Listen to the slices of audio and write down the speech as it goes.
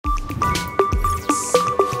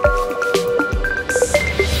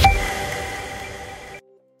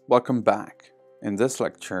Welcome back. In this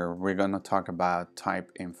lecture, we're going to talk about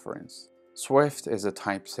type inference. Swift is a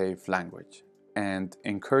type-safe language and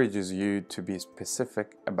encourages you to be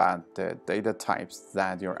specific about the data types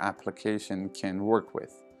that your application can work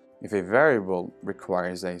with. If a variable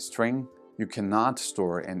requires a string, you cannot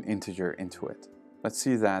store an integer into it. Let's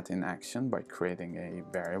see that in action by creating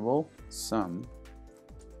a variable, some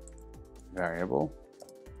variable,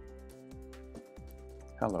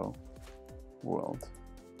 hello world.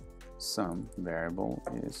 Some variable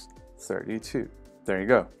is 32. There you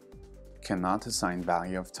go. Cannot assign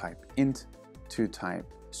value of type int to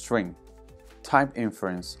type string. Type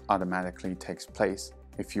inference automatically takes place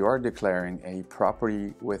if you are declaring a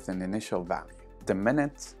property with an initial value. The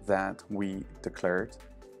minute that we declared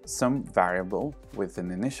some variable with an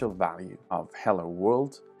initial value of hello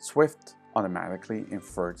world, Swift automatically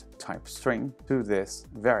inferred type string to this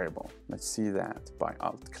variable. Let's see that by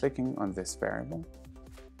alt-clicking on this variable.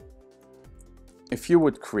 If you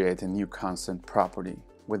would create a new constant property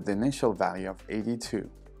with the initial value of 82,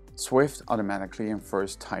 Swift automatically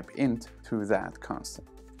infers type int to that constant.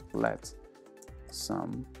 Let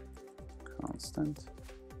some constant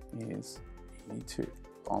is 82.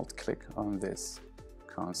 Alt-click on this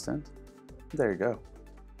constant. There you go.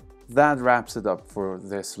 That wraps it up for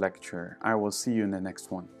this lecture. I will see you in the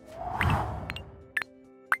next one.